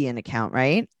lesbian account,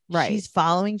 right? Right. She's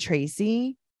following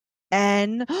Tracy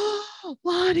and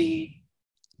Lonnie.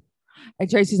 And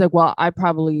Tracy's like, well, I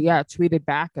probably, tweeted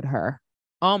back at her.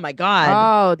 Oh my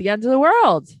God. Oh, the end of the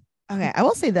world. Okay. I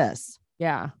will say this.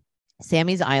 Yeah.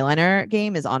 Sammy's eyeliner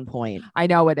game is on point. I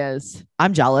know it is.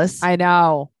 I'm jealous. I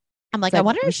know. I'm like, I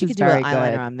wonder if she could do an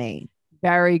eyeliner on me.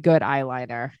 Very good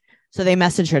eyeliner. So they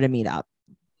message her to meet up.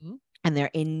 Mhm. And they're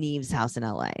in Neve's house in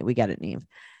LA. We get it, Neve.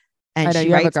 And I know, she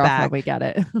you have a writes girlfriend. back. We get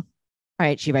it. All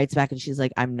right. She writes back and she's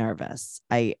like, I'm nervous.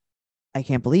 I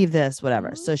can't believe this,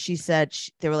 whatever. Mhm. So she said,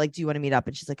 they were like, do you want to meet up?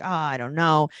 And she's like, I don't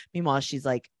know. Meanwhile, she's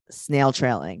like snail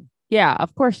trailing. Yeah,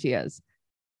 of course she is.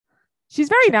 She's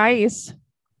very nice.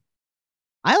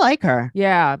 I like her.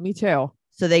 Yeah, me too.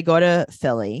 So they go to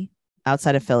Philly,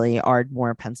 outside of Philly,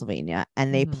 Ardmore, Pennsylvania,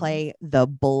 and they play the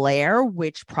Blair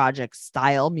Witch Project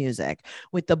style music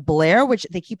with the Blair Witch.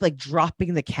 They keep like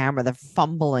dropping the camera. They're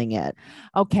fumbling it.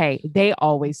 Okay. They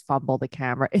always fumble the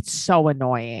camera. It's so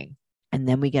annoying. And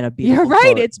then we get a beautiful You're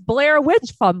right. quote. It's Blair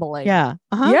Witch fumbling. Yeah.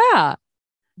 Uh-huh. Yeah.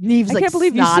 Neve's I like can't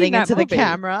believe you've seen nodding that into the movie.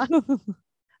 camera.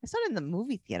 I saw it in the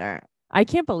movie theater. I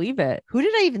can't believe it. Who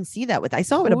did I even see that with? I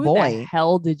saw it with Who a boy. the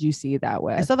hell did you see that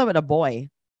with? I saw that with a boy.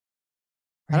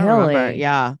 I don't Really? remember.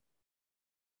 Yeah.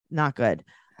 Not good.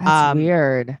 That's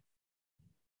weird.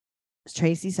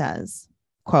 Tracy says,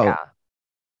 quote, Yeah.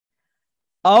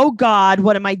 oh God,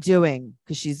 what am I doing?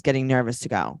 Because she's getting nervous to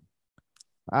go.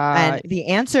 And the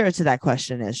answer to that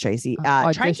question is, Tracy,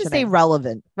 trying to stay auditioning.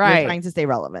 relevant. Right. You're trying to stay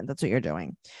relevant. That's what you're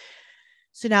doing.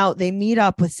 So now they meet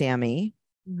up with Sammy,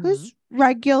 who's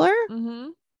regular. Mhm.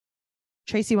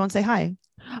 Tracy won't say hi.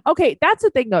 Okay, that's the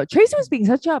thing though. Tracy was being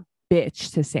such a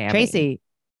bitch to Sammy. Tracy,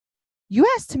 you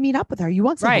asked to meet up with her. You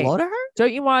won't say Right. hello to her?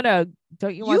 Don't you want a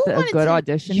good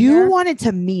audition? You here? wanted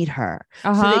to meet her so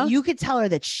Uh-huh. that you could tell her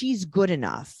that she's good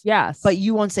enough. Yes. But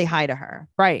you won't say hi to her.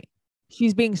 right.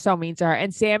 She's being so mean to her.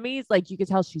 And Sammy's like, you could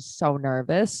tell she's so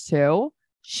nervous too.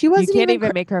 She wasn't You can't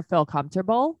even make her feel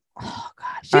comfortable. Oh God.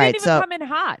 She didn't even come in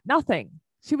hot. Nothing.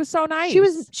 She was so nice. She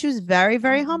was very,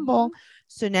 very Mhm. humble.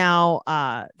 So now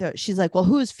she's like, well,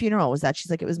 whose funeral was that? She's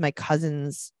like, it was my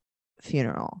cousin's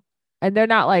funeral. And they're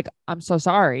not like, I'm so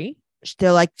sorry.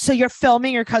 They're like, so you're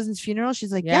filming your cousin's funeral?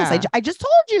 She's like, yes, Yeah. I just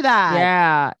told you that.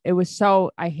 Yeah. It was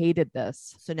so, I hated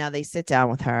this. So now they sit down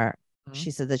with her. Mhm.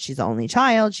 She said that she's the only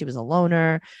child. She was a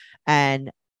loner. And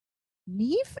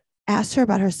Neve asked her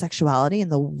about her sexuality in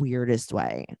the weirdest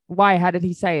way. Why? How did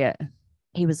he say it?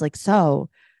 He was like, so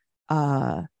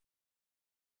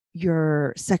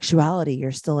your sexuality,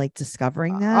 you're still like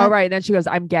discovering that? All right. Then she goes,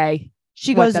 I'm gay.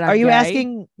 She What, goes, that are I'm you gay?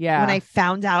 asking Yeah. when I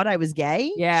found out I was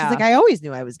gay? Yeah. She's like, I always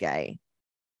knew I was gay.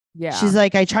 Yeah. She's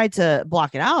like, I tried to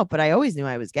block it out, but I always knew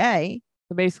I was gay.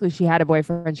 So basically, she had a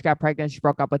boyfriend. She got pregnant. She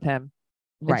broke up with him.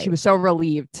 And Right. she was so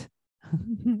relieved.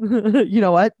 You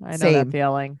know what? I know that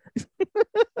feeling.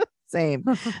 Same.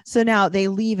 So now they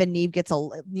leave and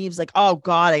Neve's like, oh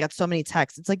God, I got so many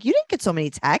texts. It's like, you didn't get so many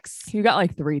texts. You got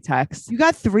like 3 texts. You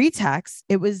got 3 texts.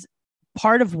 It was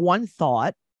part of one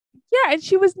thought. Yeah. And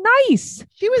she was nice.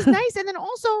 She was nice. And then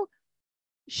also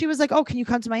she was like, oh, can you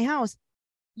come to my house?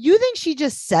 You think she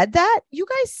just said that? You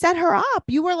guys set her up.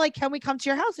 You were like, can we come to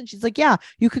your house? And she's like, yeah,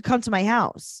 you could come to my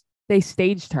house. They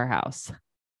staged her house.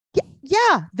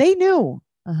 Yeah, they knew.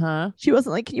 Uh-huh. She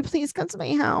wasn't like, can you please come to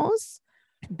my house?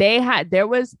 There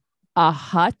was a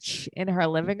hutch in her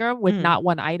living room with not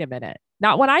one item in it.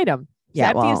 Not one item. It's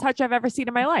Yeah, the emptiest well- hutch I've ever seen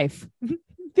in my life.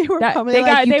 They were That- probably they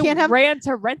like, got, you they can't have. ran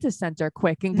to Rent-A-Center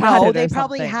quick and got No, it they or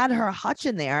probably something. had her hutch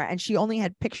in there, and she only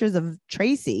had pictures of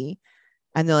Tracy,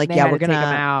 and they're like, They yeah, had we're to take 'em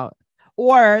gonna. out.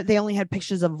 Or they only had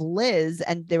pictures of Liz,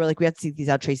 and they were like, we have to see these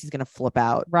out. Tracy's gonna flip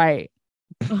out, Right.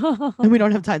 and we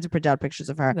don't have time to print out pictures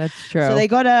of her. That's true. So they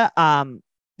go to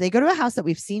a house that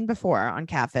we've seen before on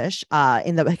Catfish,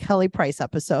 in the Kelly Price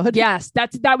episode. Yes,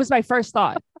 that was my first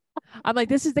thought. I'm like,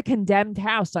 this is the condemned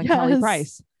house on Kelly Yes.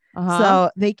 Price. Uh-huh.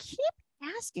 So they keep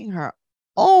asking her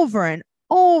over and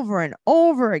over and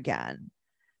over again.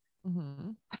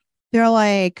 Mhm. They're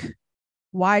like,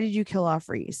 why did you kill off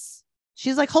Reese?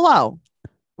 She's like, hello.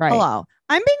 Right. Hello.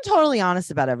 I'm being totally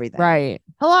honest about everything. Right.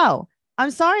 Hello.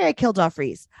 I'm sorry I killed off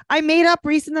Reese. I made up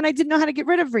Reese and then I didn't know how to get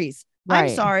rid of Reese. I'm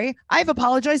Right. sorry. I've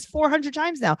apologized 400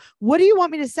 times now. What do you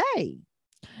want me to say?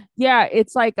 Yeah,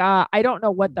 it's like I don't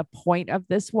know what the point of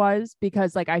this was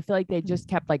because like I feel like they just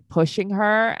kept like pushing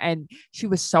her and she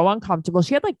was so uncomfortable.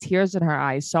 She had like tears in her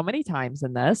eyes so many times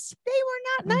in this. They were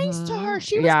not nice to her.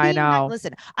 She was Yeah, I being nice. know.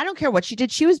 Listen, I don't care what she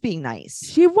did. She was being nice.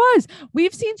 She was.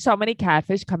 We've seen so many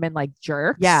catfish come in like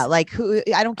jerks. Yeah, like who?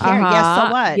 I don't care. Yeah,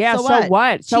 so what? Yeah, so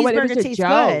what? So what? It was Cheeseburger a tastes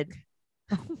joke.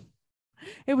 good.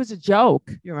 It was a joke.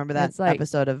 You remember that It's like-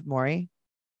 episode of Maury?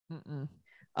 Mm-mm.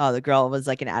 Oh, the girl was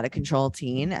like an out of control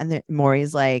teen, and then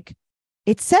Maury's like,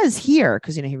 it says here,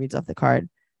 because he reads off the card,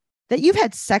 that you've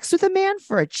had sex with a man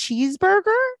for a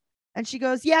cheeseburger, and she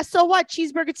goes, "Yeah, so what?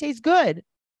 Cheeseburger tastes good."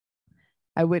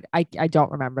 I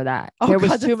don't remember that. Oh, there was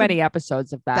God, too many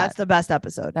episodes of that. That's the best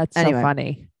episode. That's anyway, so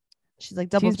funny. She's like,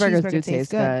 double Cheeseburgers cheeseburger do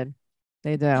tastes good.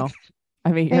 They do.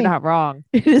 I mean, Hey. you're not wrong.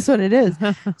 It is what it is.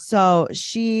 So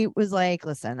she was like,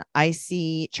 listen, I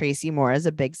see Tracy more as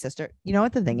a big sister. You know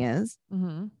what the thing is?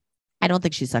 Mm-hmm. I don't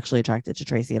think she's sexually attracted to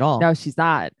Tracy at all. No, she's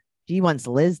not. She wants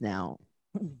Liz now.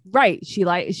 Right. She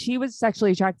was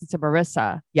sexually attracted to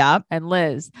Marissa Yep. and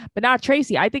Liz, but not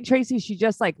Tracy. I think Tracy, she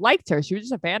just like liked her. She was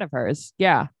just a fan of hers.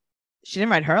 Yeah. She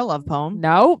didn't write her a love poem.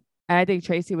 No. And I think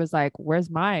Tracy was like, where's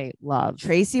my love?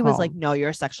 Tracy was poem? like, no,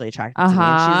 you're sexually attracted to me.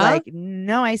 And she's like,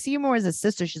 no, I see you more as a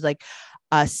sister. She's like,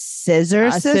 a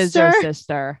scissor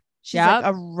sister. She's like,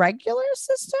 a regular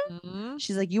sister? Mm-hmm.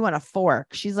 She's like, you want a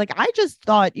fork? She's like, I just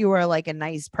thought you were like a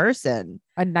nice person.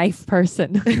 A knife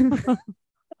person.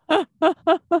 No,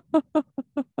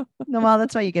 well,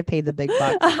 that's why you get paid the big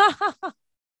bucks.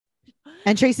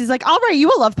 And Tracy's like, I'll write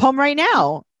you a love poem right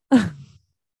now.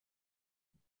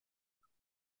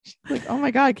 Like, oh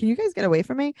my God, can you guys get away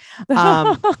from me?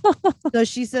 So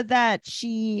she said that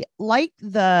she liked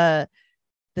the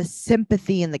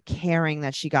sympathy and the caring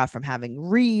that she got from having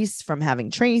Reese, from having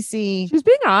Tracy. She was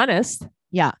being honest.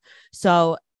 Yeah.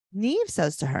 So Neve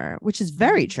says to her, which is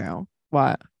very true.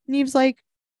 What? Neve's like,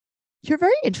 you're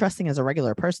very interesting as a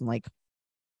regular person. Like,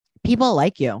 people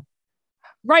like you.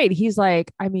 Right. He's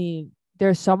like, I mean,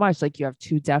 there's so much, like you have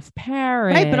 2 deaf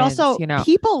parents. Right. But also, you know,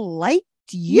 people liked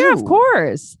you. Yeah, of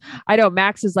course. I know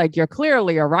Max is like, you're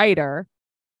clearly a writer.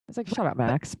 It's like, shut up,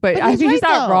 Max. But I mean, he's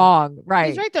not wrong. Right.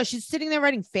 He's right, though. She's sitting there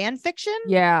writing fan fiction.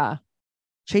 Yeah.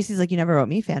 Tracy's like, you never wrote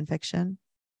me fan fiction.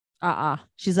 Uh-uh.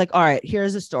 She's like, all right,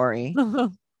 here's a story.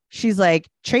 She's like,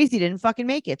 Tracy didn't fucking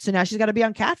make it. So now she's got to be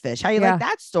on Catfish. How you like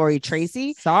that story,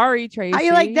 Tracy? Sorry, Tracy. How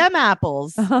you like them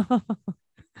apples?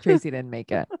 Tracy didn't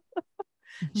make it.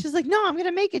 She's like, no, I'm going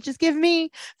to make it. Just give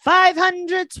me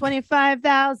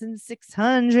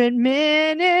 525,600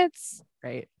 minutes.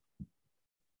 Right.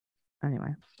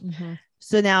 Anyway.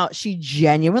 So now she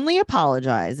genuinely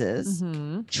apologizes.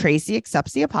 Tracy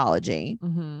accepts the apology.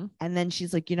 And then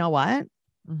she's like, you know what?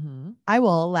 I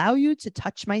will allow you to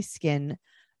touch my skin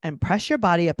and press your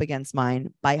body up against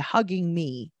mine by hugging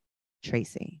me,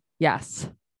 Tracy. Yes.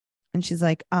 And she's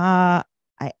like, I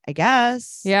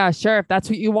guess. Yeah, sure. If that's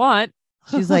what you want.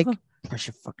 She's like, press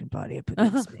your fucking body up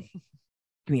against me.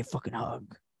 Give me a fucking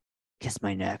hug. Kiss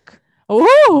my neck.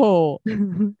 Oh.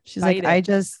 She's like, I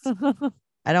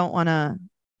don't want to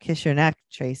kiss your neck,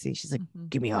 Tracy. She's like,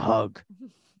 give me a hug.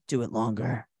 Do it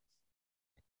longer.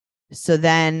 So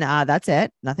then that's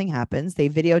it. Nothing happens. They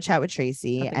video chat with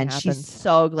Tracy. Nothing happens. She's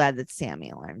so glad that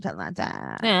Sammy learned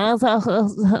that.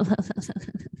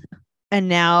 And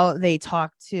now they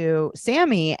talk to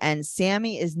Sammy, and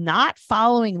Sammy is not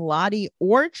following Lottie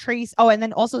or Tracy. Oh, and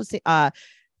then also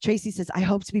Tracy says, I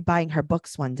hope to be buying her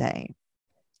books one day.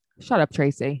 Shut up,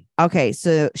 Tracy. Okay,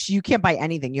 so you can't buy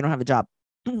anything. You don't have a job.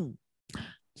 So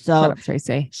shut up,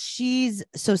 Tracy.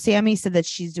 So Sammy said that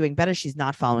she's doing better. She's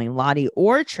not following Lottie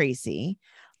or Tracy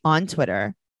on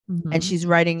Twitter, and she's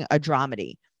writing a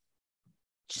dramedy.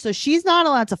 So she's not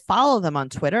allowed to follow them on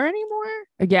Twitter anymore.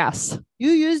 Yes.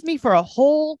 You used me for a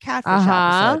whole Catfish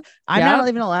episode. I'm not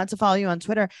even allowed to follow you on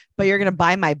Twitter, but you're going to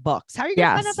buy my books. How are you going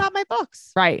to find out about my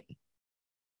books? Right.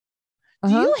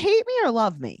 Do you hate me or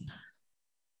love me?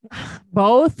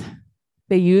 Both.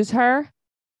 They use her.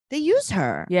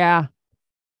 Yeah.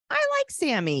 I like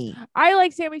Sammy. I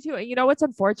like Sammy too. And you know what's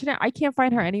unfortunate? I can't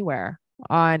find her anywhere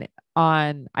I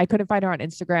couldn't find her on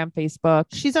Instagram, Facebook.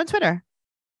 She's on Twitter.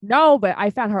 No, but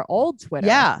I found her old Twitter.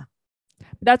 Yeah.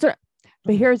 But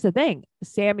here's the thing.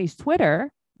 Sammy's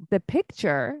Twitter, the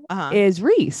picture is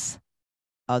Reese.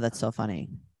 Oh, that's so funny.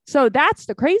 So that's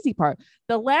the crazy part.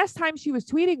 The last time she was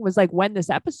tweeting was like when this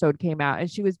episode came out.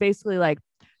 And she was basically like,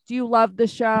 do you love the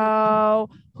show?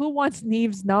 Who wants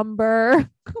Neve's number?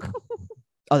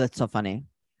 Oh, that's so funny.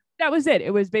 That was it.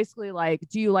 It was basically like,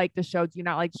 do you like the show? Do you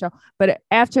not like the show? But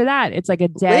after that, it's like a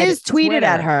dead Liz tweeted Twitter.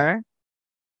 at her.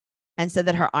 and said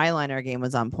that her eyeliner game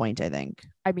was on point, I think.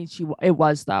 I mean, it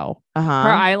was though. Her Uh-huh.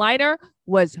 eyeliner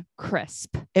was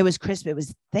crisp. It was crisp. It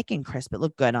was thick and crisp. It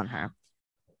looked good on her.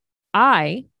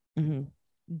 I Mm-hmm.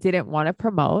 didn't want to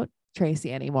promote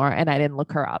Tracy anymore, and I didn't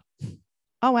look her up.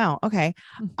 Oh, wow. Okay.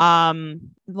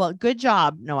 Well, good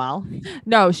job, Noelle.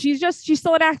 No, she's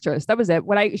still an actress. That was it.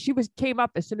 She came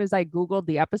up as soon as I Googled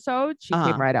the episode, she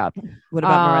came right up. What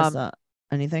about Marissa?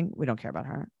 Anything? We don't care about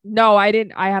her. No, I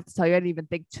didn't. I have to tell you, I didn't even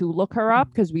think to look her up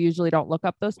because we usually don't look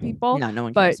up those people. No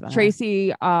one cares But about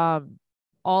Tracy, all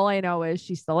I know is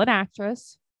she's still an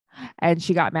actress and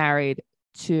she got married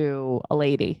to a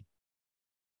lady.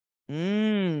 her.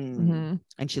 Mm-hmm.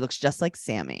 And she looks just like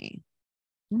Sammy.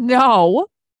 No,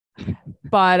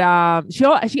 but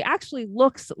she actually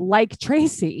looks like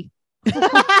Tracy.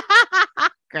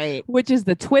 Great. Which is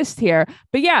the twist here.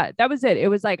 But yeah, that was it. It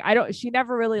was like, she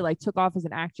never really like took off as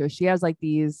an actress. She has like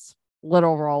these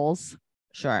little roles.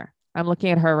 Sure. I'm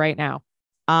looking at her right now.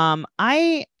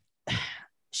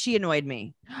 She annoyed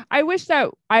me. I wish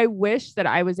that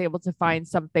I was able to find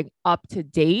something up to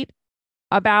date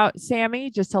about Sammy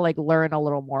just to like learn a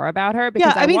little more about her.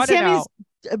 Because I mean, Sammy's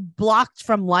blocked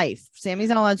from life. Sammy's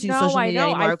not allowed to use social media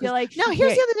anymore. I feel like here's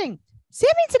the other thing.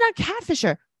 Sammy did not catfish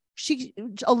her. She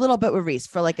a little bit with Reese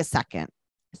for like a second.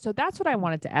 So that's what I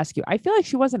wanted to ask you. I feel like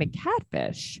she wasn't a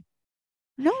catfish.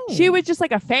 No, she was just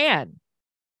like a fan.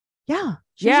 Yeah,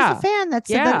 she was just a fan that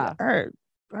said that her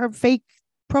fake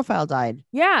profile died.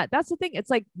 Yeah, that's the thing. It's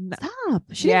like, stop.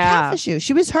 She didn't catfish you.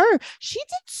 She was her. She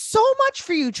did so much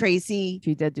for you, Tracy.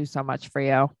 She did do so much for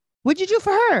you. What'd you do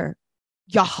for her?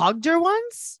 You hugged her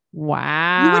once?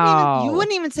 Wow. You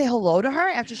wouldn't even say hello to her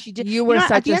after she did. You were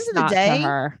such at the a end of the day. To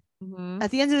her. Mm-hmm. At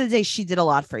the end of the day, she did a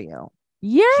lot for you.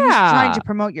 Yeah. She was trying to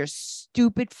promote your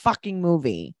stupid fucking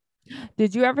movie.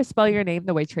 Did you ever spell your name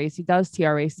the way Tracy does?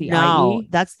 Tracie? No,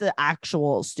 that's the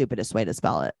actual stupidest way to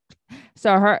spell it.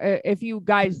 So if you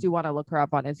guys do want to look her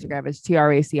up on Instagram, it's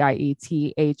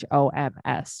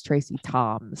TracietHoms. Tracy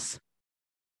Toms.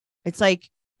 It's like,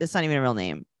 it's not even a real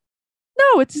name.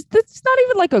 No, it's not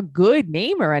even like a good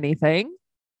name or anything.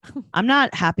 I'm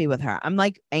not happy with her. I'm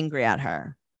like angry at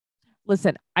her.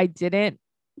 Listen, I didn't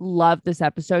love this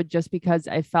episode just because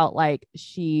I felt like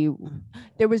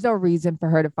there was no reason for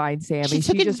her to find Sammy.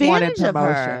 She just wanted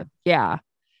promotion. Yeah.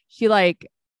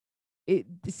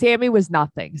 Sammy was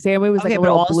nothing. Sammy was like a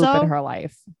little bloop in her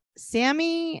life.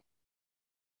 Sammy,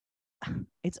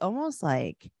 it's almost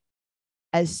like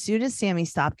as soon as Sammy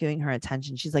stopped giving her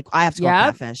attention, she's like, I have to go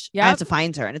catfish. I have to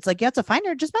find her. And it's like, you have to find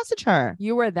her. Just message her.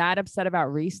 You were that upset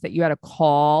about Reese that you had to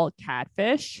call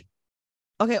catfish.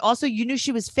 Okay. Also, you knew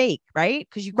she was fake, right?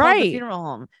 Because you called the funeral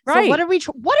home. Right. So what are we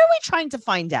trying to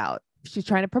find out? She's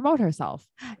trying to promote herself.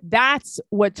 That's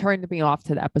what turned me off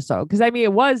to the episode. Because I mean,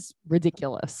 it was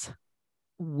ridiculous.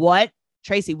 What,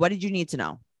 Tracy? What did you need to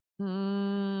know?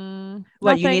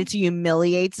 What, you needed to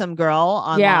humiliate some girl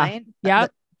online? Yeah.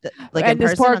 Like, and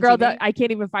this poor girl that I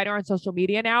can't even find her on social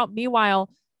media now. Meanwhile,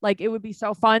 like it would be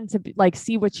so fun to like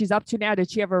see what she's up to now.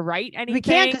 Did she ever write anything? We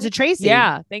can't because of Tracy.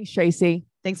 Yeah. Thanks, Tracy.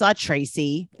 Thanks a lot,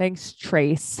 Tracy. Thanks,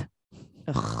 Trace.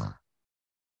 Ugh.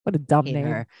 What a dumb name.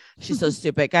 Her. She's so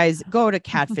stupid. Guys, go to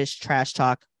Catfish Trash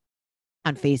Talk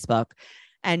on Facebook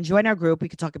and join our group. We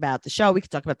could talk about the show. We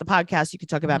could talk about the podcast. You could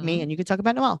talk about me and you could talk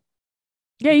about Noelle.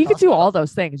 Yeah, you could do all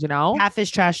those things, you know.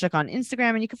 Catfish Trash Talk on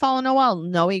Instagram, and you can follow Noelle,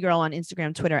 Noe Girl on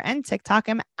Instagram, Twitter, and TikTok.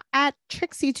 I'm at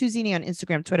Trixie Tuzini on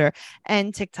Instagram, Twitter,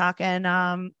 and TikTok, and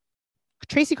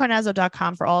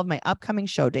TracyCarnazzo.com for all of my upcoming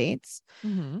show dates.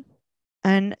 Mm-hmm.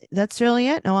 And that's really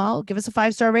it. Noelle, give us a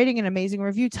 5-star rating and amazing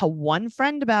review. Tell one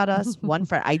friend about us. One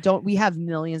friend. We have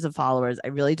millions of followers. I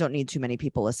really don't need too many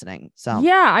people listening. So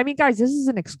yeah, I mean, guys, this is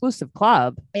an exclusive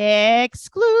club.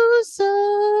 Exclusive.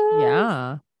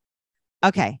 Yeah.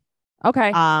 Okay.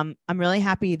 I'm really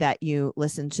happy that you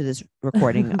listened to this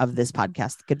recording of this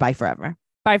podcast. Goodbye forever.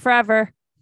 Bye forever.